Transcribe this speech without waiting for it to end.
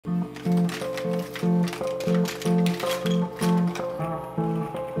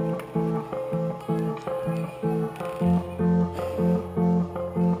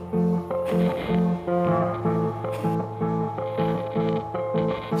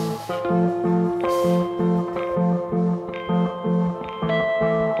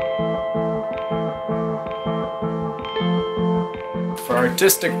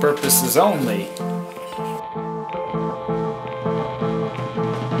artistic purposes only.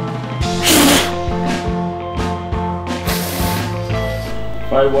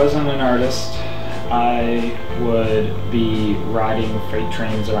 If I wasn't an artist, I would be riding freight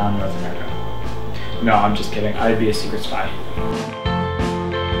trains around North America. No, I'm just kidding. I'd be a secret spy.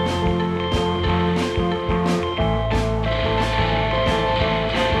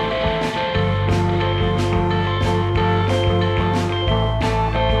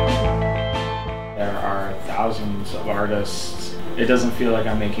 There are thousands of artists. It doesn't feel like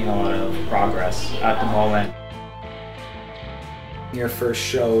I'm making a lot of progress at the moment. Your first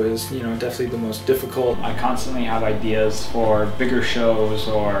show is, definitely the most difficult. I constantly have ideas for bigger shows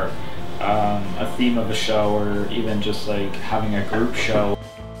or a theme of a show, or even just like having a group show.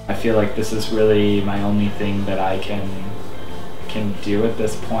 I feel like this is really my only thing that I can do at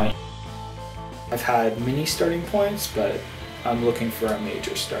this point. I've had mini starting points, but I'm looking for a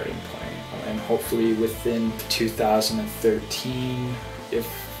major starting point. And hopefully within 2013, if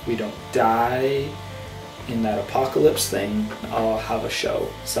we don't die in that apocalypse thing, I'll have a show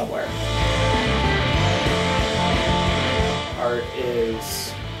somewhere. Art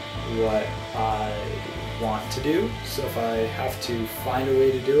is what I want to do, so if I have to find a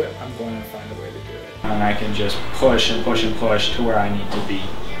way to do it, I'm going to find a way to do it. And I can just push and push and push to where I need to be.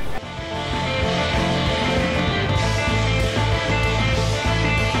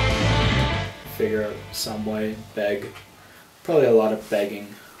 Figure out some way, beg. Probably a lot of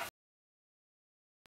begging.